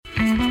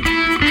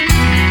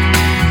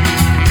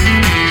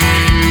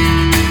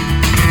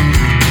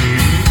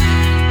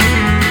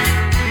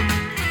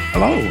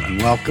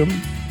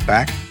welcome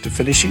back to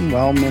Finishing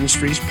Well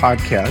Ministries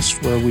podcast,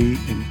 where we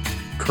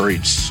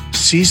encourage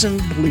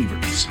seasoned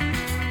believers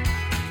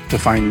to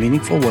find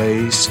meaningful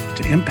ways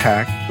to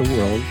impact the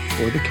world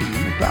for the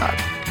kingdom of God.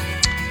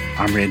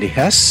 I'm Randy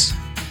Hess,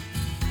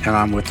 and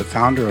I'm with the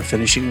founder of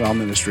Finishing Well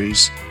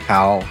Ministries,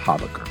 Hal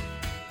Habaker.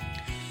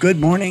 Good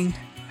morning,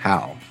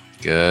 Hal.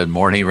 Good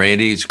morning,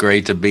 Randy. It's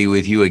great to be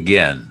with you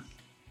again.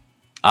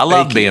 I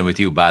love being with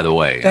you, by the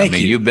way. Thank you.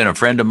 You've been a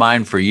friend of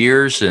mine for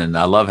years, and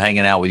I love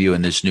hanging out with you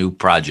in this new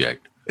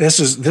project. This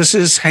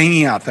is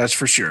hanging out, that's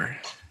for sure.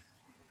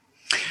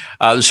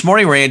 This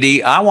morning,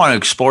 Randy, I want to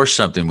explore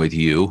something with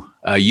you.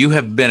 You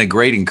have been a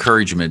great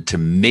encouragement to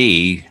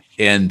me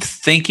in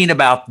thinking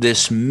about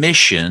this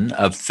mission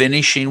of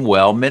Finishing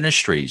Well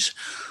Ministries.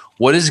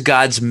 What is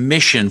God's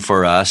mission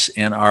for us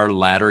in our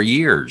latter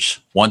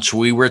years, once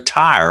we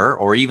retire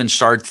or even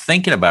start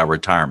thinking about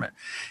retirement?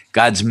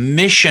 God's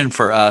mission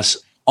for us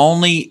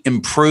only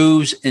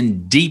improves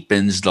and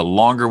deepens the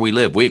longer we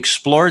live. We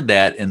explored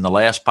that in the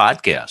last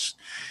podcast.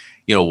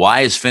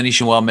 Why is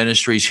Finishing Well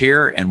Ministries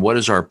here, and what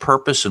is our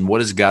purpose, and what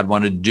does God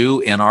want to do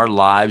in our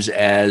lives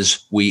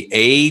as we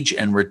age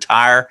and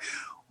retire?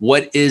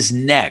 What is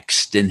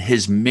next in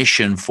his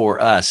mission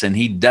for us? And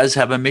he does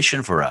have a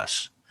mission for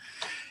us.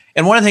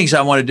 And one of the things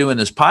I want to do in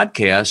this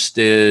podcast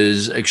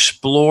is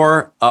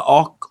explore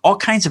all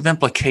kinds of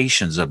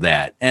implications of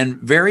that and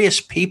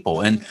various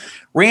people. And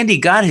Randy,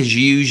 God has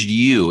used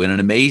you in an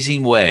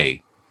amazing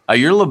way.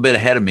 You're a little bit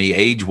ahead of me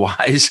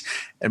age-wise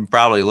and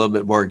probably a little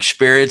bit more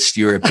experienced.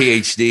 You're a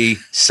PhD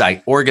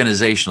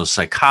organizational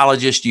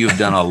psychologist. You've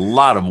done a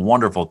lot of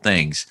wonderful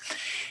things.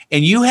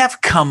 And you have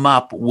come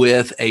up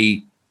with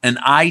an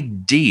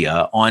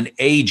idea on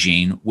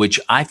aging, which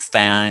I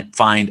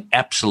find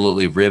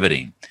absolutely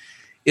riveting.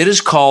 It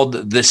is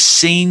called the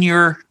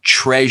Senior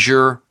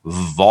Treasure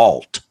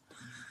Vault.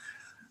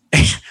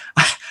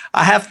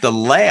 I have to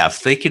laugh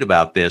thinking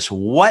about this.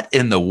 What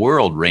in the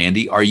world,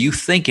 Randy, are you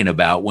thinking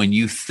about when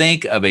you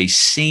think of a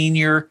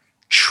senior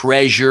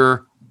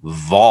treasure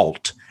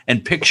vault?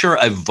 And picture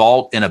a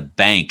vault in a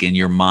bank in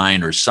your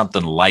mind or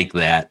something like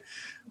that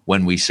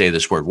when we say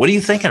this word. What are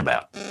you thinking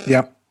about?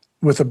 Yep.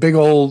 With a big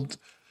old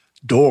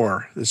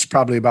door that's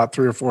probably about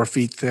 3 or 4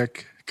 feet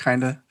thick,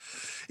 kind of.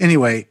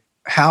 Anyway,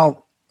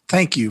 Hal,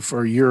 thank you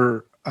for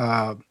your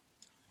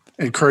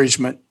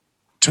encouragement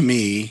to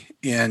me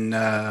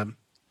in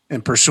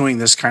pursuing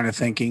this kind of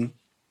thinking.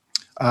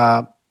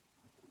 The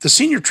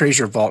Senior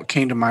Treasure Vault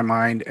came to my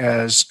mind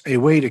as a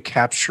way to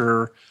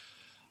capture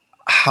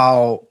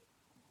how,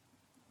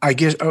 I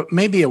guess,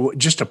 maybe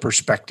just a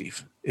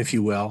perspective, if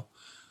you will,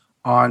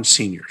 on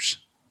seniors.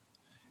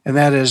 And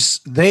that is,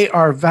 they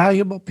are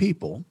valuable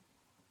people.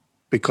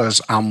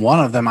 Because I'm one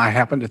of them, I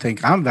happen to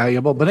think I'm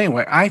valuable. But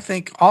anyway, I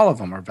think all of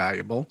them are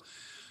valuable.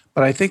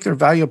 But I think they're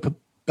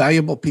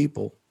valuable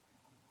people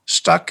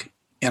stuck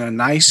in a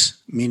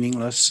nice,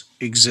 meaningless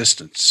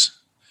existence,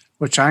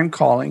 which I'm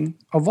calling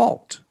a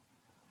vault.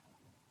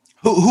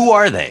 Who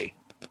are they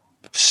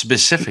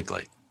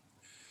specifically?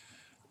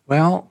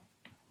 Well,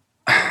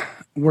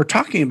 we're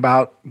talking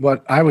about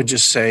what I would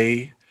just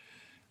say,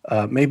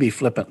 maybe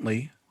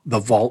flippantly, the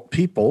vault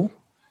people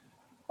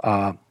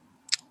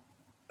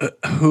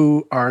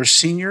who are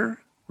senior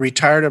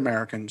retired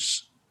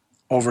Americans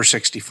over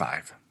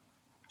 65.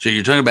 So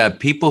you're talking about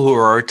people who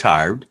are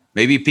retired,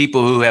 maybe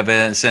people who have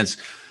a sense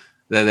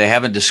that they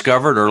haven't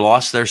discovered or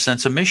lost their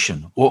sense of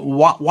mission.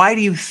 Why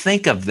do you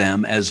think of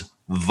them as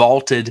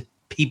vaulted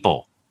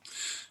people?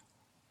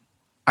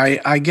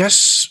 I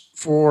guess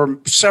for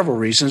several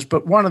reasons,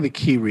 but one of the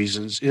key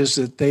reasons is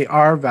that they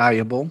are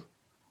valuable.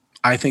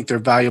 I think they're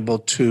valuable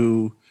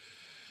to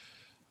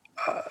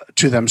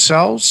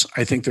themselves.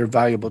 I think they're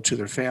valuable to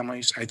their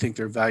families. I think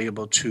they're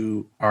valuable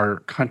to our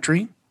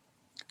country,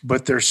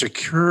 but they're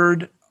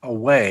secured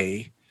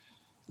away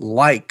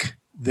like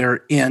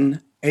they're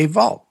in a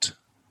vault.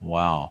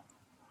 Wow.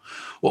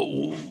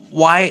 Well,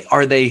 why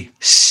are they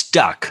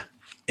stuck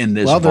in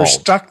this vault? Well, they're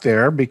stuck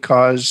there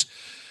because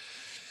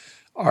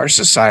our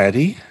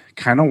society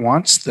kind of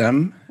wants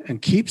them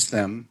and keeps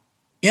them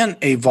in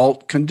a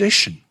vault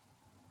condition.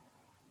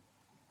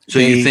 So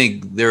you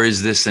think there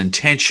is this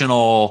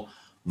intentional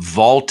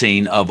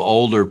vaulting of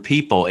older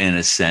people in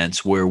a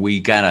sense where we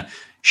kind of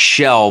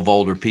shelve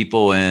older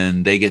people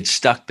and they get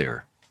stuck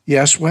there?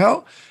 Yes,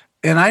 well,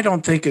 and I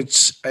don't think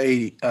it's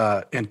a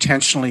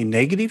intentionally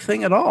negative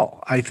thing at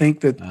all. I think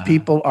that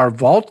people are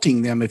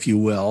vaulting them, if you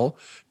will,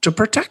 to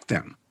protect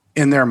them.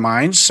 In their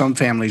minds, some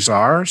families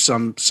are,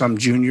 some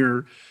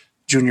junior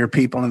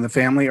people in the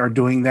family are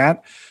doing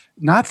that.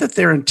 Not that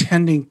they're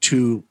intending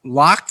to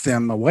lock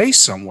them away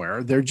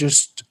somewhere. They're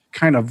just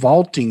kind of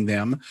vaulting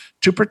them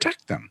to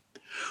protect them.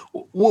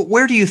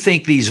 Where do you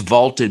think these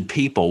vaulted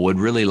people would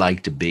really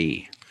like to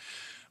be?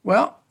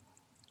 Well,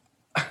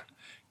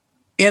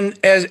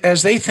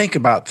 as they think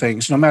about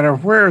things, no matter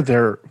where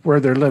they're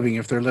living,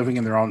 if they're living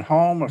in their own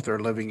home, if they're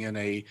living in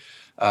a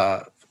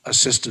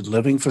assisted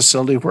living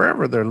facility,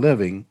 wherever they're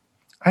living,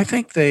 I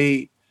think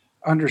they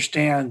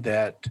understand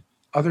that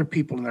other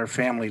people in their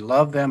family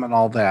love them and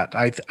all that.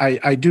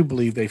 I do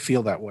believe they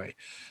feel that way.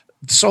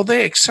 So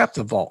they accept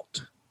the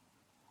vault.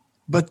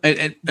 But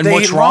And they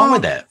what's wrong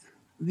with long, that?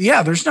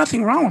 yeah, there's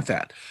nothing wrong with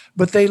that.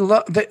 But they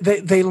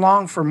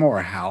long for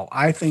more, Hal.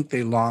 I think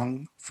they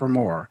long for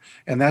more.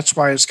 And that's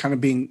why it's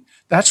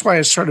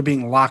sort of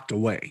being locked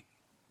away.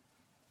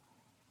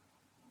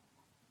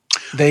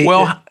 They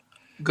Well,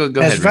 go as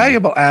ahead, Randy.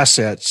 valuable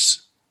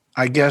assets,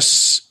 I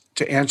guess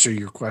to answer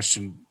your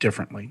question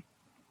differently,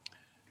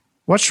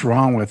 what's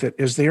wrong with it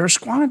is they are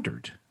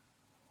squandered.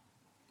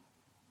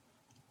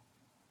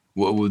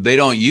 Well, they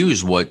don't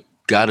use what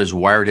God has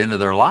wired into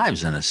their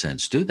lives in a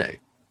sense, do they?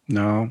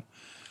 No,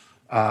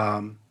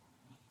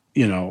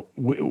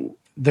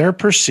 they're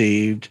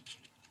perceived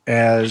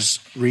as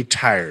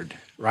retired,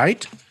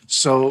 right?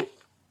 So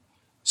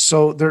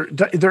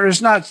there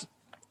is not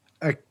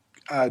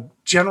a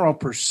general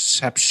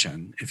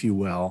perception, if you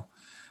will,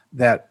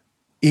 that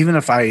even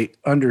if I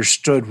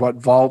understood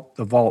what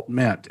the vault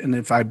meant, and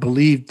if I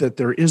believed that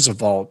there is a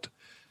vault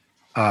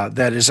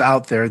that is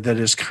out there that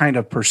is kind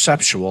of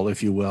perceptual,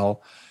 if you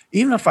will,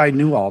 even if I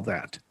knew all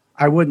that,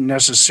 I wouldn't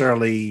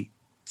necessarily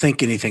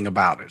think anything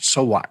about it.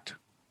 So what?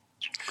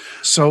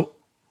 So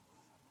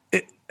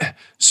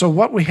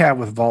what we have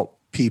with vault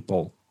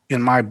people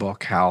in my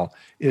book, Hal,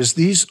 is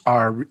these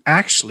are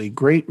actually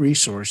great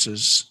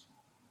resources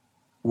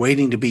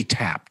waiting to be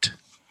tapped.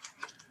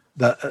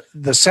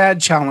 The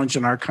sad challenge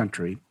in our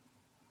country,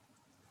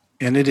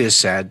 and it is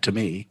sad to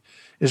me,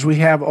 is we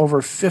have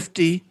over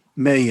 50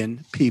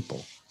 million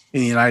people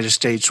in the United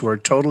States who are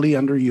totally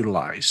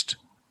underutilized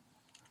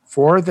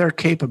for their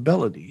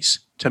capabilities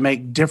to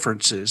make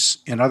differences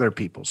in other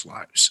people's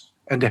lives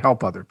and to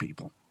help other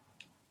people.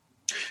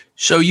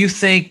 So you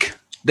think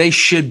they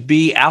should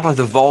be out of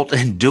the vault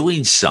and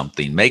doing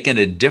something, making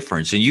a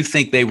difference, and you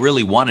think they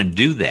really want to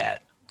do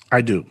that?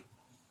 I do.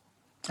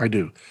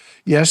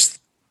 Yes,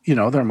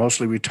 they're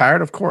mostly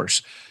retired, of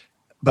course,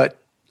 but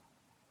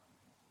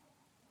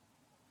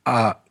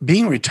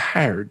being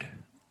retired,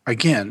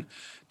 again,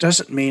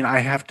 doesn't mean I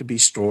have to be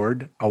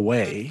stored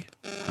away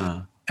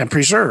and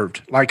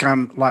preserved like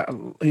I'm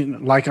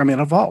in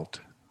a vault.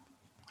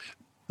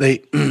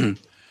 They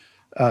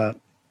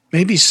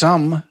maybe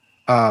some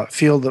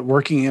feel that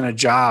working in a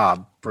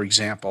job, for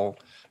example,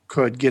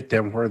 could get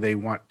them where they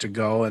want to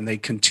go, and they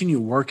continue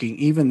working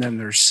even in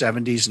their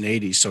 70s and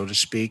 80s, so to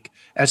speak,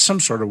 at some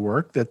sort of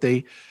work that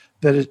they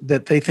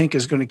think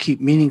is going to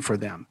keep meaning for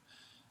them.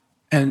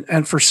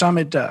 And for some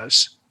it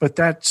does, but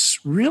that's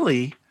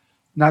really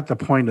not the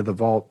point of the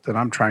vault that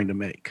I'm trying to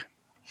make.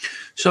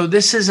 So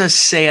this is a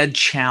sad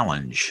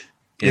challenge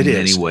in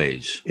many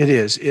ways. It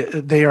is.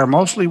 They are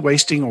mostly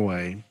wasting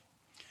away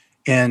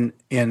in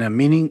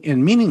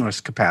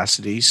meaningless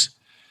capacities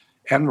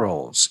and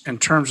roles in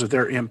terms of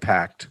their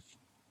impact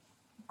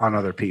on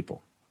other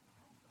people.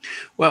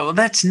 Well,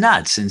 that's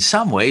nuts in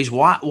some ways.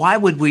 Why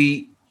would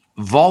we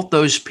vault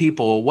those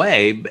people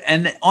away?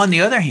 And on the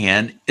other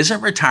hand,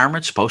 isn't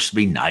retirement supposed to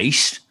be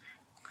nice?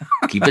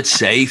 Keep it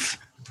safe.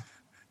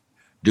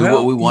 Do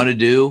what we want to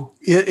do.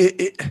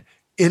 It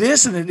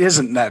is and it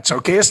isn't nuts,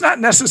 okay? It's not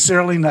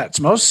necessarily nuts.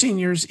 Most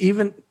seniors,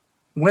 even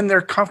when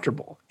they're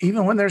comfortable,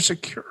 even when they're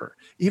secure,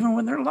 even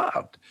when they're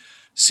loved,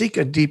 seek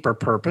a deeper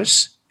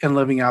purpose in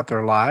living out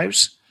their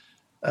lives,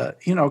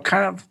 kind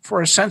of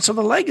for a sense of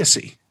a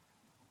legacy.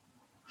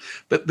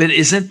 But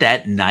isn't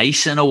that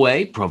nice in a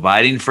way,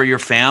 providing for your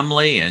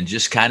family and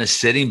just kind of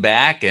sitting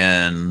back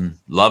and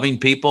loving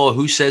people?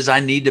 Who says I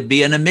need to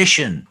be in a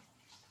mission?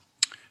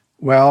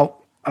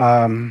 Well,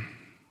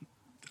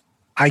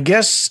 I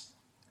guess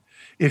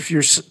if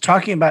you're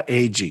talking about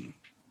aging,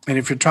 and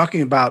if you're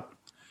talking about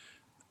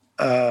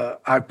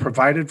I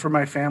provided for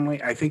my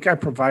family, I think I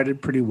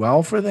provided pretty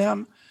well for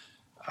them.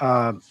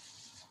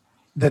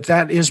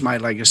 That is my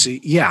legacy.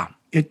 Yeah,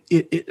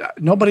 it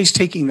nobody's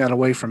taking that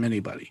away from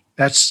anybody.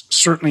 That's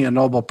certainly a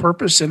noble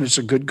purpose and it's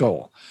a good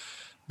goal,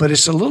 but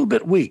it's a little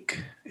bit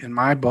weak in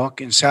my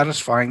book in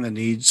satisfying the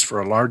needs for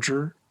a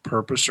larger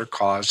purpose or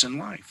cause in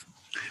life.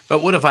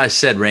 But what if I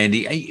said,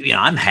 Randy,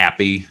 I'm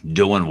happy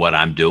doing what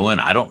I'm doing.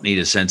 I don't need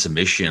a sense of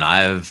mission.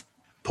 I've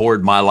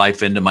poured my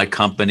life into my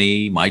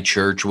company, my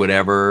church,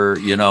 whatever,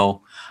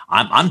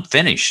 I'm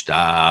finished.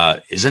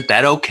 Isn't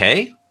that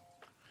okay?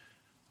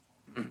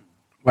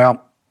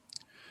 Well,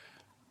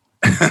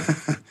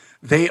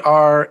 they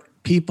are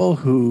people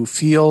who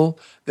feel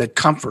that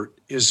comfort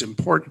is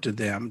important to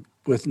them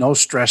with no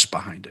stress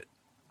behind it.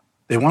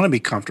 They want to be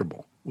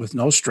comfortable with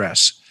no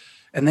stress,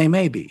 and they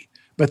may be.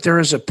 But there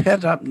is a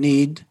pent-up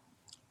need.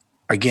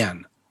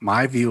 Again,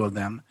 my view of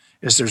them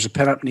is there's a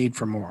pent-up need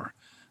for more.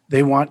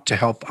 They want to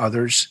help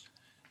others,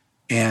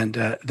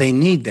 and they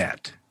need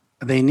that.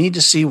 They need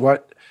to see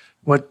what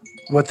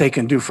they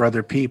can do for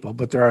other people.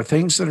 But there are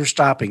things that are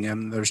stopping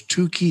them. There's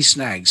two key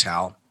snags,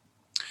 Hal.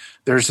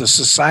 There's the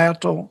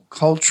societal,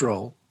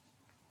 cultural,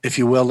 if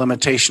you will,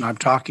 limitation I'm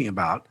talking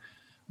about.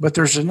 But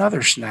there's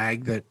another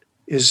snag that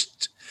is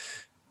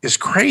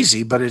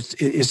crazy, but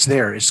it's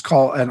there. It's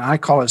called, and I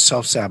call it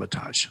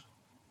self-sabotage.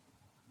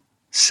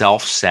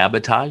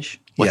 Self-sabotage?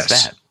 What's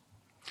that?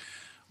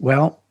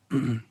 Well,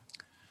 you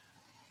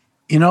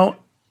know,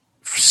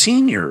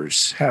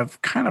 seniors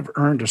have kind of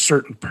earned a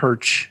certain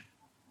perch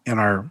in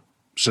our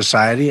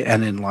society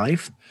and in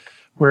life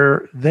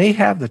where they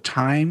have the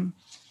time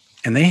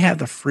and they have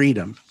the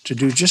freedom to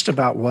do just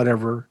about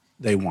whatever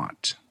they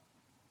want.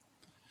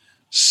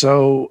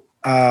 So,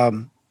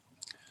 the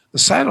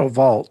Sidle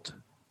Vault,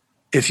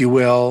 if you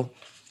will,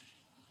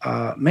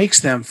 makes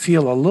them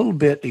feel a little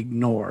bit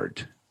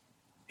ignored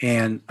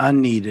and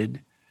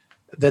unneeded,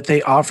 that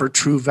they offer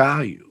true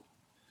value.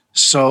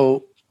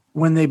 So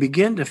when they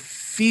begin to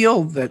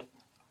feel that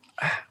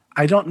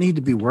I don't need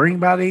to be worrying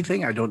about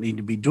anything, I don't need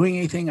to be doing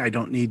anything, I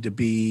don't need to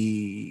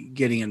be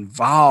getting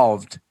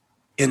involved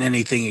in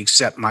anything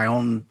except my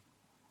own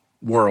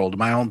world,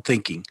 my own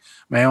thinking,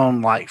 my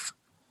own life.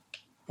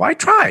 Why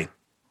try?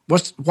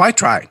 Why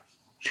try?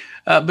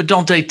 But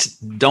don't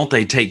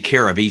they take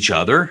care of each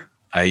other?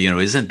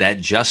 Isn't that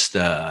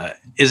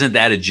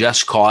a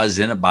just cause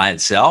in it by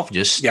itself?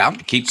 Just Yeah,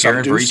 keep some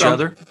caring do, for each some,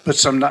 other. but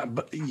some not.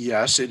 But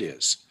yes, it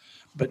is.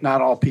 But not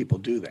all people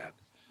do that.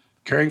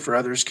 Caring for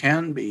others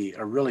can be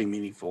a really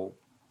meaningful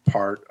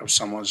part of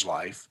someone's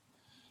life.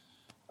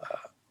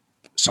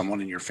 Someone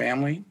in your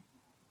family,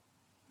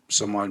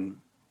 someone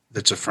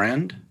that's a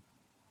friend,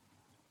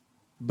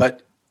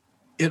 but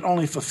it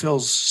only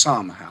fulfills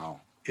somehow.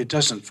 It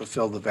doesn't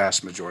fulfill the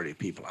vast majority of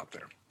people out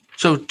there.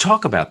 So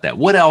talk about that.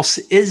 What else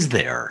is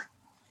there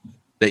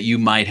that you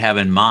might have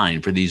in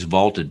mind for these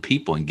vaulted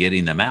people and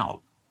getting them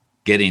out,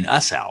 getting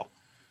us out?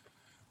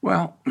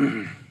 Well,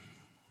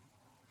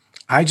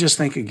 I just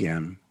think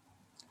again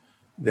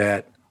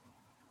that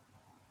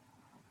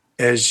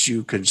as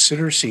you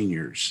consider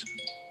seniors,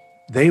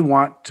 they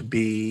want to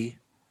be,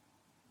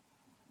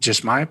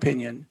 just my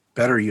opinion,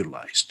 better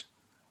utilized.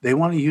 They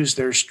want to use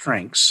their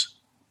strengths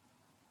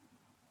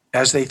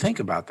as they think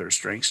about their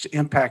strengths to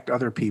impact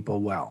other people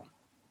well.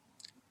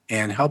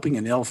 And helping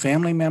an ill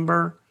family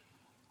member,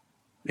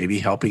 maybe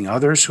helping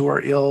others who are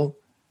ill,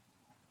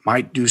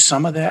 might do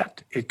some of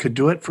that. It could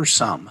do it for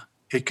some.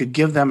 It could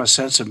give them a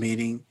sense of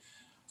meaning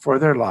for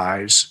their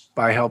lives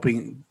by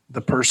helping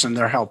the person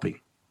they're helping.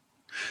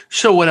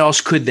 So what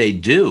else could they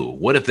do?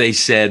 What if they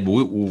said,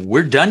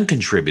 we're done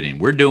contributing.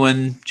 We're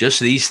doing just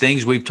these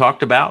things we've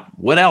talked about.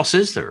 What else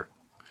is there?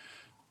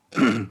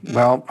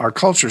 Well, our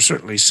culture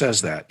certainly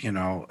says that,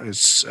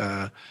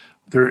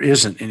 there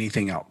isn't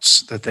anything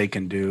else that they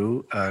can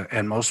do,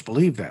 and most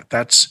believe that.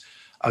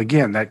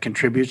 That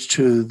contributes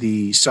to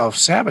the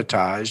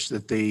self-sabotage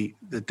that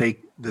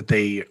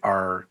they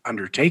are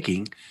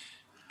undertaking,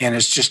 and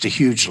it's just a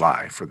huge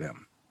lie for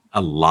them.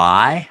 A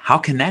lie? How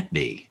can that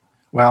be?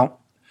 Well,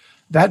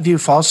 that view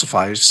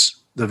falsifies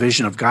the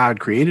vision of God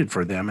created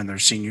for them in their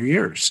senior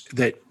years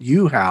that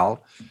you,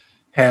 Hal,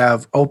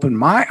 have opened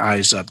my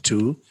eyes up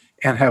to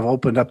and have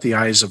opened up the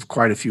eyes of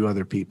quite a few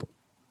other people.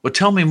 Well,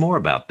 tell me more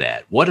about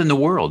that. What in the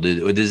world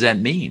does that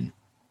mean?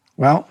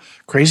 Well,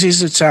 crazy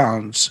as it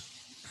sounds,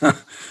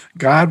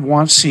 God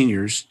wants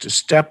seniors to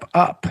step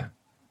up,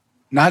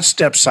 not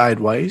step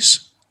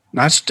sideways,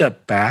 not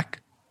step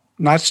back,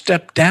 not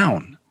step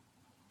down,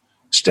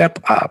 step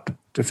up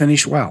to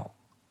finish well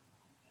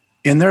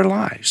in their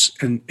lives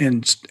and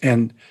in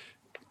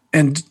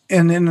an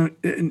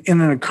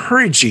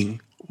encouraging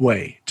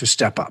way to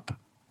step up.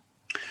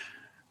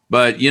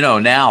 But,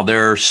 now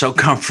they're so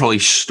comfortably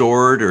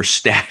stored or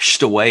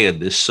stashed away in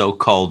this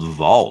so-called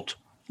vault.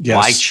 Yes.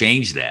 Why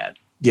change that?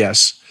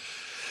 Yes.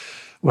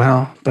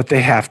 Well, but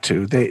they have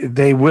to.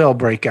 They will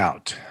break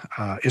out.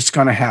 It's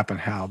going to happen,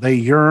 Hal. They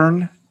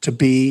yearn to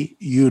be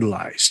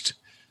utilized.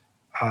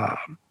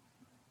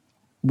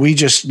 We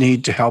just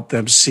need to help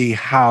them see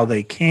how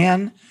they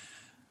can,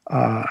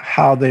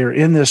 how they're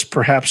in this,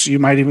 perhaps you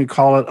might even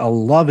call it a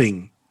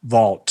loving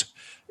vault.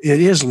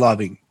 It is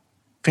loving.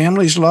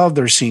 Families love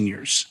their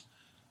seniors.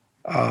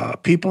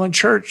 People in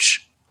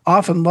church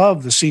often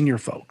love the senior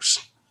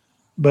folks,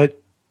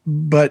 but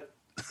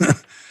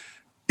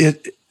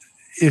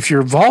if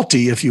you're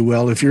vaulty, if you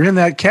will, if you're in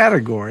that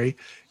category,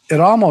 it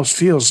almost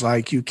feels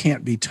like you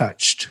can't be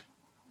touched.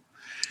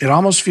 It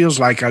almost feels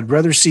like I'd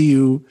rather see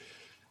you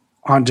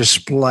on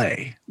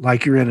display,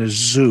 like you're in a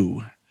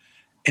zoo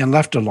and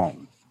left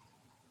alone.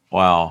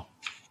 Wow.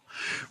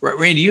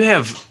 Randy, you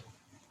have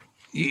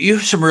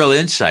some real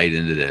insight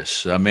into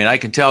this. I mean, I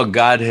can tell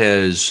God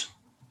has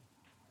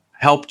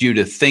helped you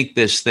to think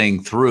this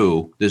thing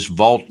through, this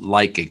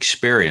vault-like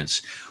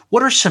experience.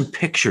 What are some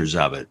pictures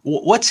of it?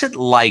 What's it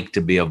like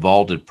to be a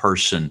vaulted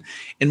person?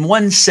 In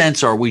one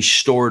sense, are we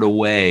stored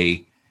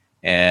away?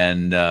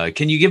 And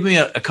can you give me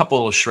a couple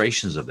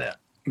illustrations of that?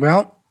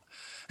 Well,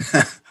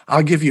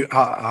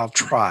 I'll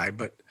try.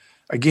 But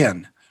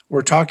again,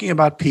 we're talking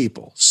about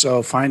people.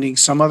 So finding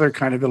some other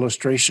kind of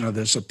illustration of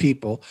this, of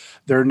people,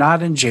 they're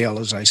not in jail,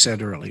 as I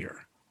said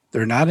earlier.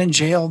 They're not in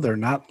jail. They're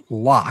not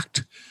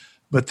locked,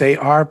 but they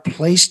are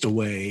placed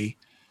away,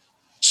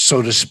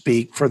 so to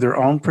speak, for their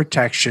own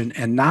protection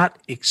and not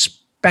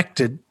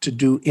expected to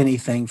do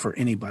anything for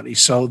anybody.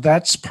 So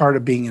that's part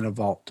of being in a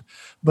vault.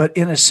 But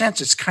in a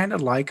sense, it's kind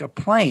of like a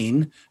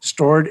plane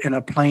stored in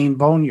a plane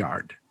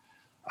boneyard.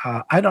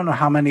 I don't know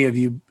how many of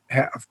you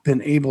have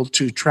been able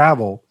to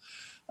travel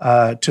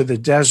to the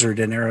desert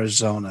in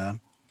Arizona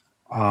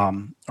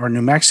or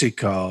New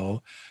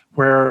Mexico,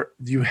 where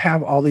you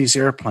have all these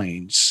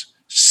airplanes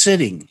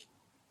sitting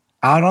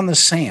out on the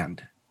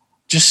sand,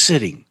 just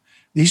sitting.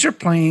 These are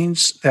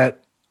planes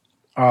that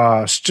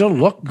still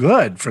look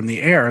good from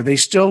the air. They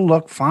still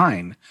look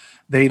fine.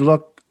 They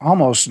look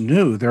almost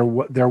new. They're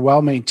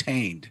well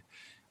maintained,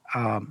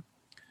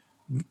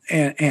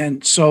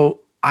 and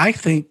so I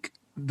think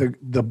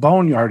the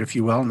boneyard, if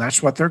you will, and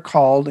that's what they're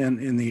called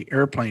in the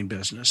airplane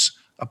business.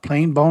 A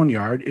plane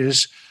boneyard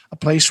is a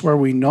place where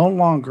we no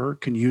longer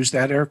can use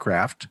that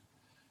aircraft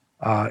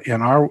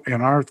in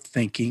our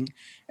thinking,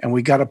 and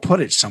we got to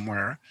put it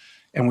somewhere,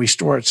 and we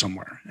store it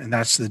somewhere, and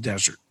that's the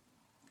desert.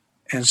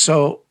 And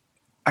so,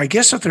 I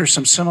guess if there's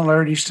some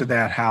similarities to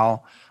that,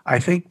 Hal, I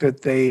think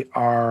that they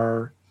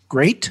are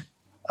great,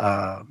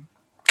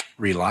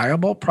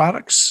 reliable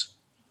products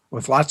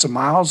with lots of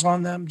miles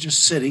on them,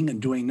 just sitting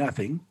and doing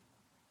nothing.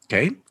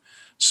 Okay,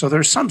 so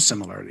there's some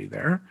similarity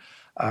there.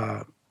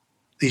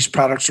 These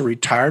products are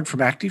retired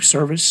from active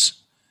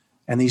service,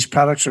 and these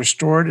products are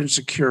stored and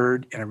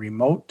secured in a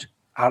remote,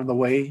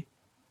 out-of-the-way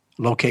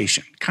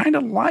location, kind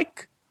of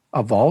like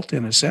a vault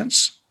in a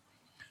sense.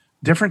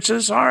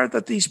 Differences are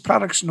that these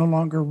products no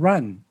longer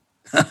run.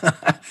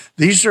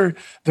 They're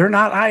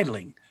not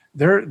idling.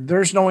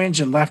 There's no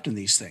engine left in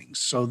these things.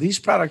 So these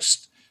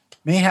products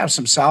may have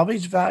some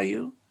salvage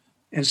value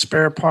and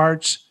spare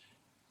parts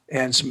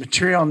and some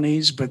material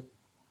needs, but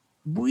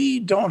we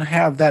don't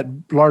have that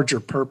larger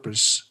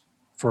purpose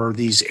for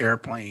these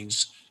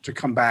airplanes to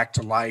come back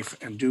to life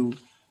and do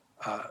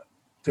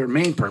their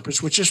main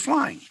purpose, which is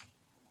flying.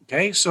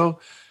 Okay, so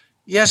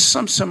yes,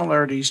 some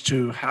similarities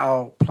to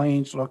how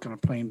planes look in a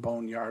plane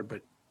boneyard,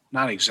 but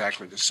not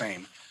exactly the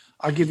same.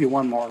 I'll give you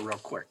one more real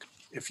quick,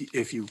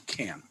 if you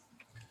can.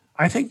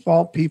 I think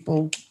vault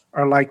people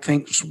are like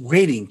things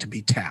waiting to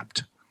be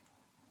tapped,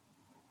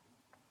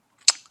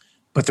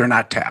 but they're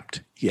not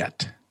tapped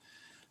yet.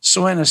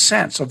 So in a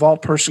sense, a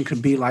vault person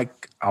could be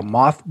like a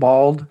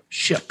mothballed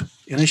ship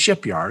in a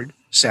shipyard.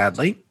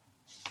 Sadly,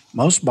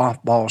 most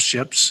mothball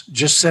ships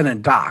just sit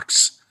in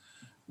docks,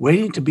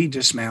 waiting to be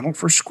dismantled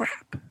for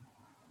scrap.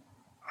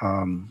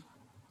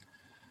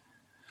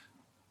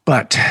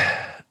 But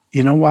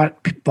you know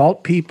what?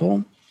 Vault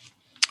people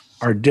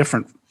are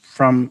different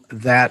from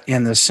that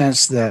in the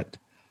sense that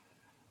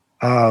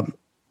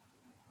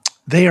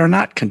they are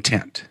not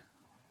content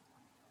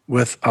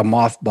with a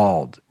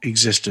mothballed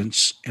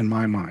existence in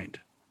my mind.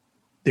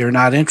 They're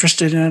not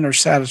interested in or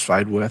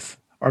satisfied with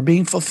or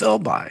being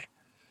fulfilled by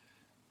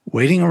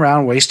waiting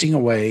around, wasting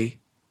away,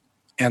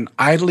 and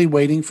idly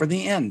waiting for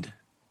the end.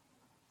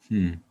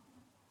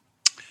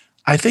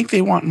 I think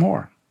they want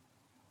more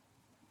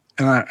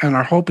and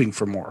are hoping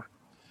for more.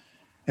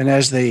 And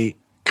as they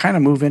kind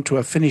of move into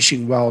a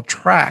finishing well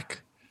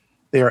track,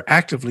 they are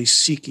actively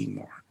seeking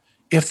more.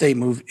 If they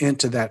move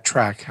into that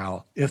track,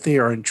 Hal, if they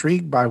are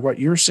intrigued by what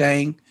you're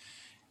saying,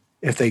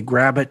 if they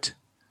grab it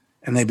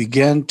and they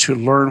begin to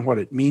learn what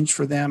it means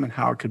for them and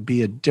how it could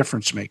be a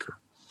difference maker.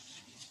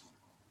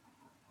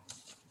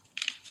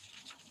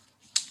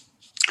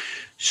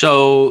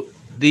 So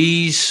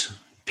these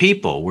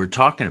people we're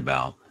talking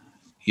about,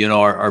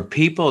 are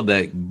people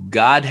that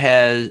God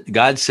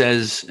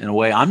says in a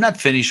way, I'm not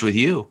finished with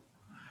you.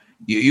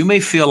 You may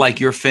feel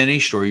like you're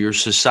finished, or your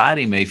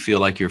society may feel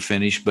like you're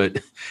finished, but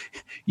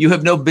you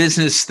have no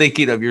business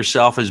thinking of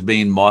yourself as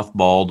being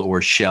mothballed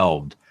or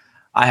shelved.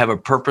 I have a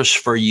purpose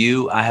for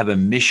you. I have a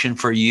mission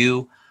for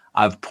you.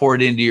 I've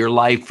poured into your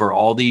life for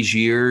all these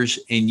years,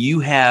 and you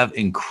have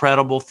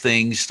incredible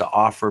things to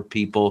offer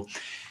people.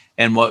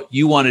 And what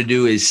you want to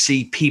do is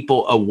see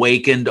people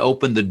awakened,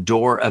 open the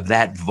door of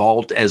that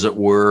vault, as it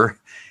were,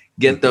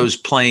 get those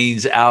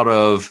planes out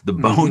of the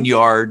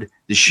boneyard,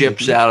 the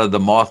ships out of the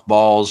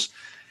mothballs,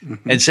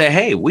 and say,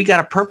 hey, we got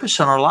a purpose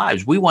in our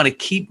lives. We want to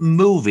keep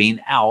moving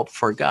out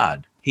for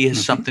God. He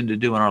has something to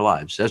do in our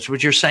lives. That's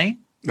what you're saying?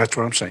 That's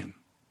what I'm saying.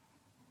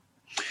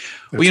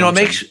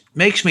 It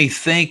makes me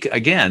think,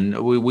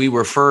 again, we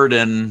referred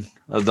in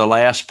the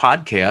last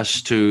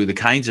podcast to the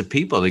kinds of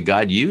people that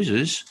God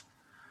uses.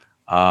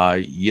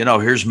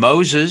 Here's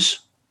Moses,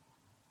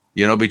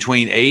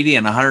 between 80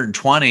 and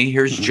 120.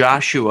 Here's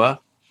Joshua,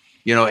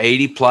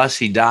 80 plus.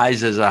 He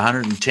dies as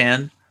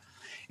 110.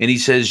 And he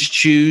says,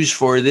 choose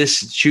for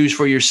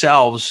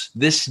yourselves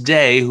this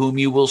day whom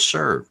you will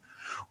serve.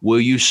 Will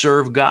you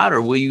serve God,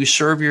 or will you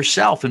serve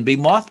yourself and be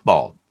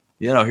mothballed?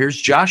 Here's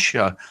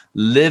Joshua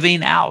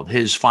living out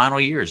his final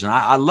years. And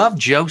I love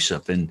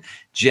Joseph in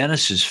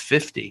Genesis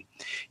 50.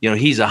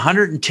 He's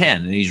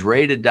 110 and he's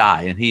ready to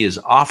die. And he is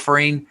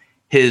offering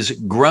his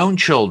grown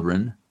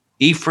children,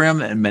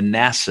 Ephraim and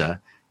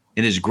Manasseh,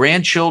 and his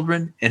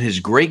grandchildren and his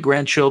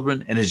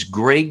great-grandchildren and his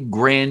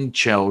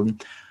great-grandchildren,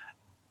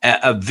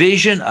 a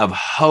vision of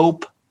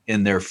hope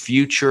in their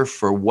future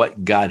for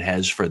what God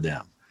has for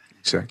them.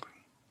 Exactly.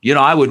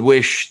 I would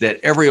wish that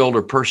every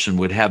older person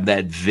would have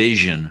that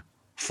vision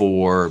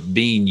for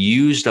being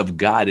used of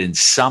God in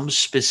some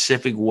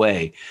specific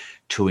way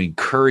to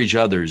encourage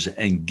others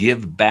and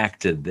give back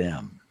to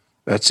them.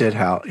 That's it,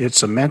 Hal.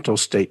 It's a mental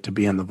state to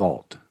be in the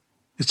vault.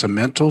 It's a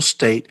mental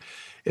state.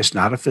 It's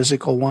not a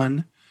physical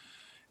one.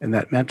 And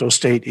that mental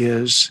state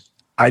is,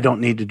 I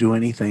don't need to do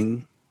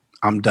anything.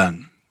 I'm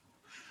done.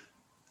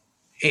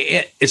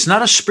 It's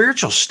not a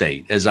spiritual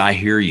state, as I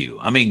hear you.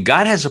 I mean,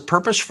 God has a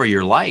purpose for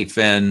your life.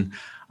 And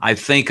I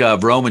think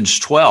of Romans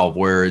 12,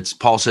 where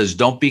Paul says,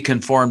 don't be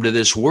conformed to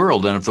this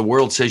world. And if the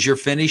world says you're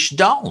finished,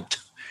 don't.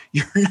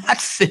 You're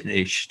not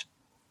finished.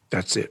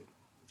 That's it.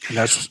 And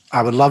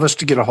I would love us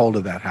to get a hold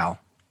of that, Hal.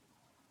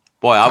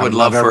 Boy, I would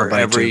love for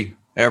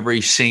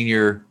every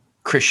senior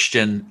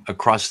Christian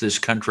across this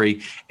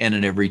country and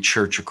in every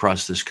church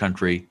across this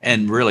country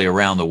and really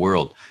around the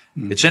world.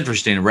 It's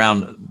interesting,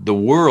 around the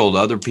world,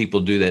 other people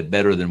do that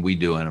better than we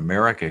do in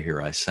America here,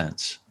 I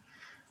sense.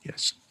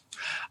 Yes.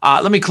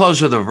 Let me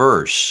close with a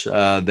verse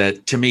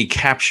that to me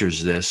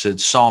captures this.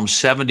 It's Psalm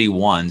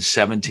 71,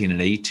 17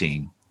 and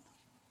 18.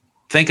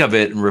 Think of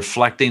it in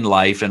reflecting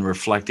life and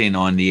reflecting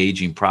on the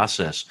aging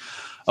process.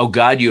 Oh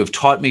God, you have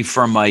taught me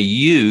from my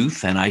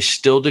youth, and I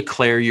still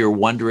declare your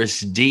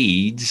wondrous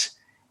deeds.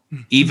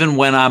 Even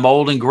when I'm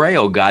old and gray,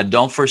 oh God,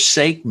 don't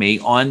forsake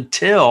me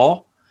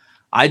until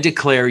I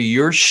declare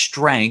your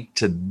strength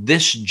to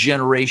this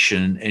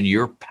generation and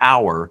your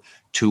power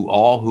to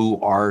all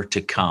who are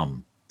to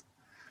come.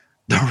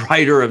 The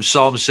writer of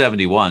Psalm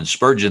 71,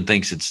 Spurgeon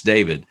thinks it's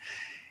David.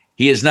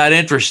 He is not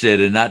interested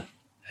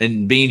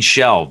in being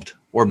shelved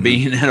or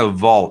being in a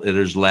vault in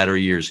his latter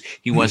years.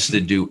 He wants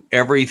to do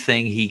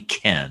everything he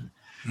can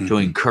to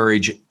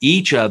encourage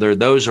each other,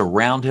 those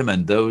around him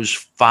and those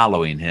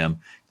following him,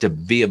 to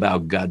be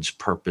about God's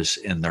purpose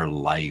in their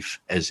life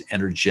as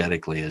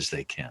energetically as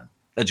they can.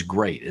 That's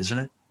great, isn't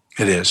it?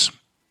 It is.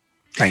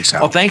 Thanks, Hal.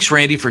 Well, thanks,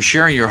 Randy, for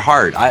sharing your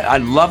heart. I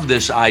love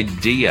this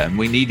idea, and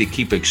we need to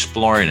keep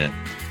exploring it.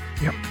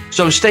 Yep.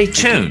 So stay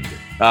tuned.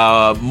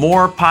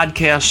 More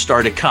podcasts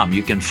are to come.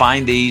 You can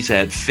find these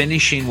at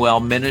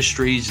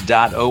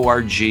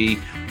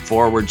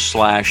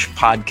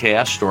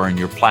finishingwellministries.org/podcast or in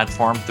your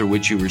platform through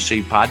which you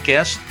receive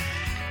podcasts.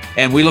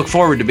 And we look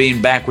forward to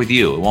being back with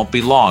you. It won't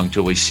be long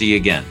till we see you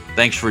again.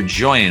 Thanks for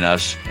joining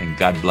us, and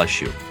God bless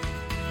you.